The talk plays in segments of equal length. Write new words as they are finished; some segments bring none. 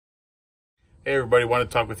Hey everybody, want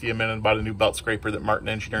to talk with you a minute about a new belt scraper that Martin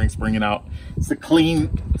Engineering's bringing out. It's the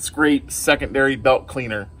CleanScrape Secondary Belt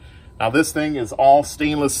Cleaner. Now this thing is all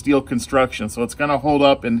stainless steel construction, so it's going to hold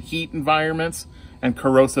up in heat environments and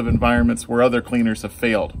corrosive environments where other cleaners have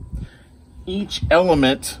failed. Each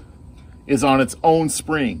element is on its own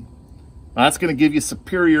spring. Now that's going to give you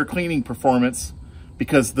superior cleaning performance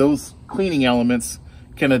because those cleaning elements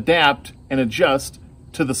can adapt and adjust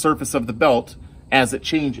to the surface of the belt as it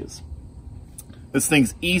changes. This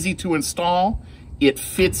thing's easy to install. It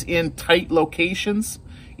fits in tight locations.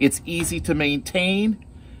 It's easy to maintain.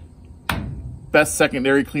 Best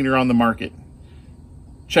secondary cleaner on the market.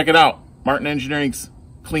 Check it out. Martin Engineering's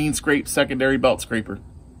CleanScrape Secondary Belt Scraper.